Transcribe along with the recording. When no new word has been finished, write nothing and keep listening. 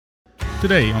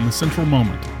today on The Central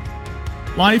Moment.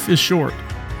 Life is short,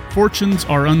 fortunes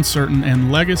are uncertain,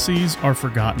 and legacies are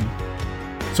forgotten.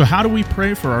 So how do we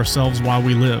pray for ourselves while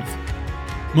we live?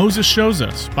 Moses shows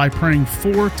us by praying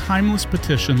 4 timeless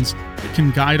petitions that can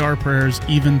guide our prayers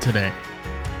even today.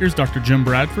 Here's Dr. Jim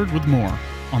Bradford with more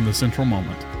on The Central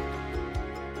Moment.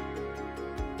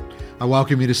 I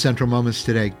welcome you to Central Moments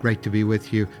today. Great to be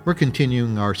with you. We're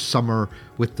continuing our Summer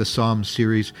with the Psalms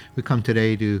series. We come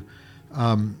today to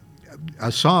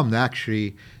a psalm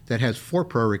actually that has 4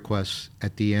 prayer requests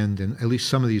at the end, and at least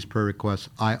some of these prayer requests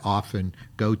I often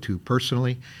go to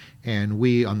personally. And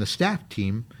we on the staff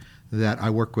team that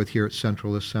I work with here at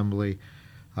Central Assembly,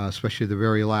 especially the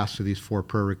very last of these 4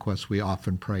 prayer requests, we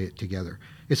often pray it together.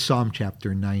 It's Psalm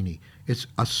chapter 90. It's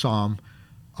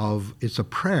a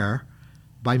prayer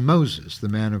by Moses, the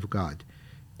man of God.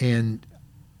 And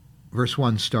verse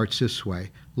 1 starts this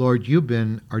way: Lord, you've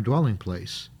been our dwelling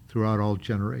place throughout all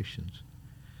generations.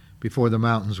 Before the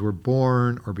mountains were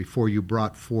born, or before you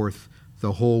brought forth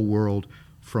the whole world,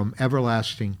 from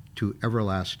everlasting to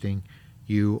everlasting,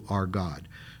 you are God.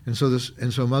 And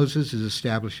so Moses is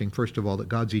establishing, first of all, that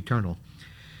God's eternal.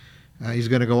 He's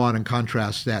going to go on and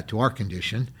contrast that to our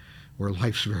condition, where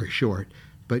life's very short.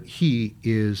 But he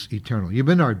is eternal. You've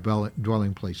been our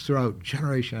dwelling place throughout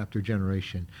generation after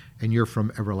generation, and you're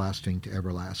from everlasting to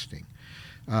everlasting.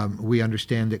 We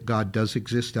understand that God does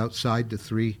exist outside the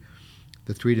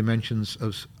three dimensions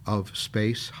of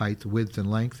space, height, width,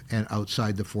 and length, and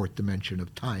outside the 4th dimension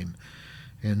of time.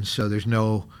 And so there's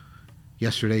no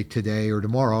yesterday, today, or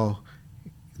tomorrow.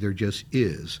 There just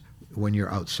is when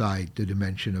you're outside the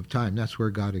dimension of time. That's where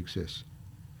God exists.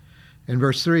 In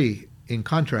verse 3, in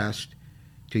contrast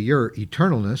to your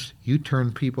eternalness, you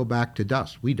turn people back to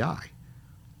dust. We die.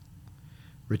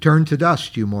 Return to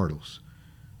dust, you mortals.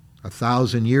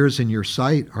 1,000 years in your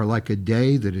sight are like a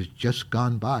day that has just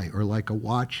gone by, or like a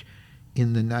watch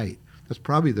in the night. That's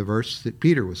probably the verse that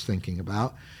Peter was thinking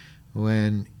about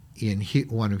when in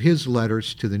one of his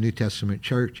letters to the New Testament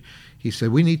church, he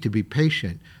said, we need to be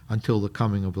patient until the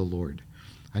coming of the Lord.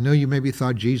 I know you maybe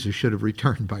thought Jesus should have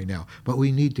returned by now, but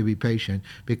we need to be patient,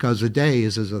 because a day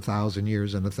is as 1,000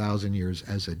 years, and 1,000 years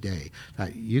as a day.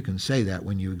 You can say that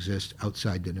when you exist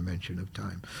outside the dimension of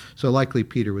time. So likely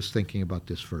Peter was thinking about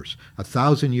this verse.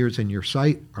 1,000 years in your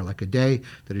sight are like a day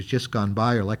that has just gone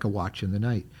by, or like a watch in the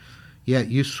night. Yet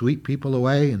you sweep people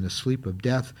away in the sleep of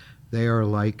death. They are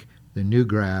like the new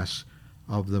grass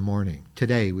of the morning.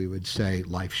 Today we would say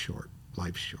life's short,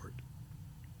 life's short.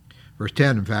 Verse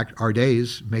 10, in fact, our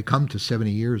days may come to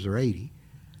 70 years or 80,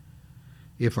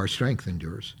 if our strength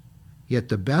endures. Yet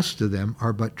the best of them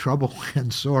are but trouble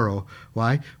and sorrow.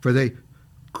 Why? For they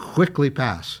quickly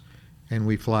pass, and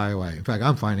we fly away. In fact,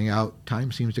 I'm finding out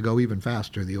time seems to go even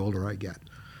faster the older I get.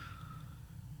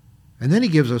 And then he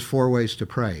gives us 4 ways to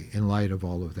pray in light of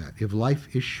all of that. If life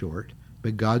is short,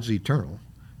 but God's eternal,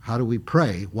 how do we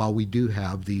pray while we do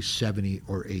have these 70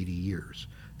 or 80 years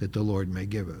that the Lord may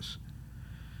give us?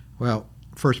 Well,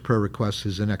 first prayer request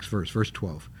is the next verse, verse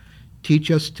 12.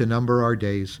 Teach us to number our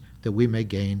days that we may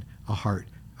gain a heart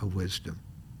of wisdom.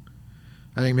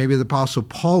 I think maybe the Apostle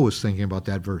Paul was thinking about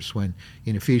that verse when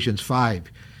in Ephesians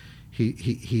 5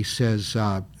 he says,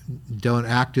 don't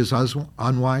act as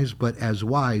unwise, but as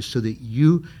wise, so that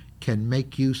you can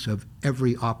make use of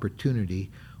every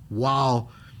opportunity while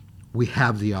we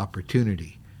have the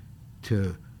opportunity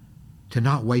to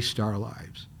not waste our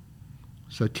lives.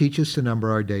 So teach us to number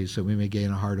our days that we may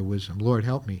gain a heart of wisdom. Lord,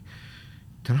 help me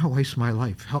to not waste my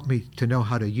life. Help me to know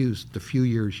how to use the few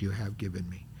years you have given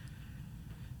me.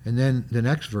 And then the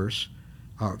next verse,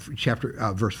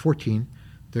 verse 14,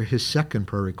 his second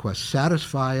prayer request: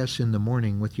 satisfy us in the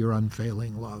morning with your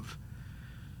unfailing love,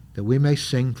 that we may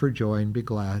sing for joy and be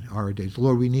glad our days.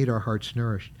 Lord, we need our hearts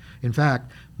nourished. In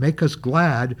fact, make us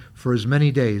glad for as many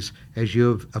days as you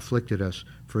have afflicted us,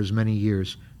 for as many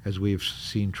years as we have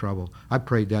seen trouble. I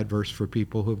prayed that verse for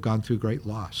people who have gone through great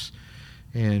loss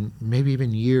and maybe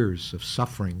even years of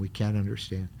suffering we can't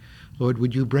understand. Lord,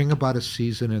 would you bring about a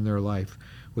season in their life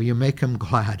where you make them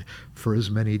glad for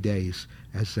as many days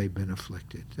as they've been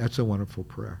afflicted? That's a wonderful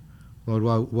prayer. Lord,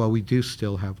 while we do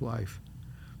still have life,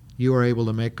 you are able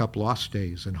to make up lost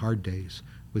days and hard days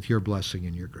with your blessing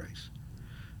and your grace.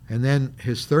 And then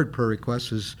his third prayer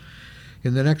request is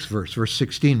in the next verse, verse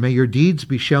 16, may your deeds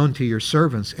be shown to your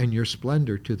servants and your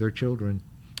splendor to their children.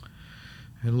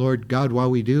 And Lord God,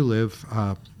 while we do live,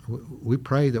 we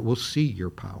pray that we'll see your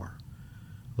power.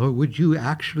 Lord, would you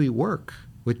actually work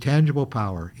with tangible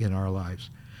power in our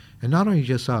lives? And not only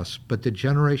just us, but the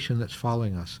generation that's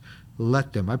following us.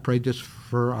 Let them, I prayed this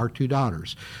for our 2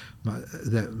 daughters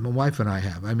that my wife and I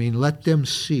have. I mean, let them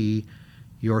see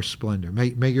your splendor.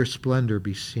 May your splendor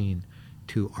be seen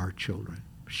to our children.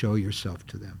 Show yourself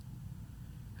to them.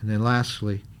 And then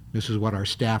lastly, this is what our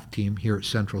staff team here at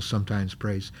Central sometimes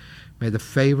prays. May the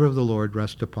favor of the Lord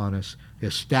rest upon us.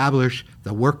 Establish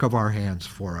the work of our hands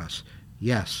for us.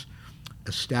 Yes,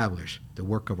 establish the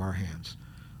work of our hands.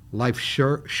 Life's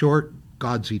short,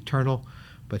 God's eternal,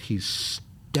 but he's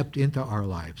stepped into our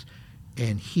lives,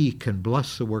 and he can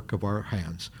bless the work of our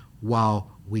hands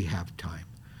while we have time.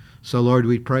 So, Lord,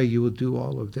 we pray you will do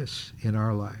all of this in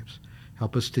our lives.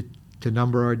 Help us to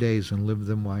number our days and live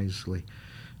them wisely.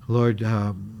 Lord,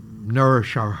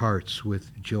 nourish our hearts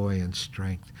with joy and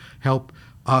strength. Help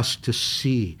us to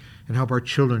see and help our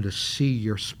children to see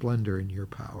your splendor and your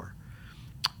power.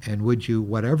 And would you,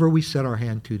 whatever we set our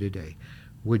hand to today,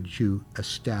 would you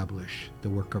establish the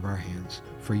work of our hands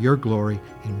for your glory?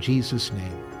 In Jesus'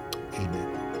 name,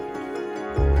 amen.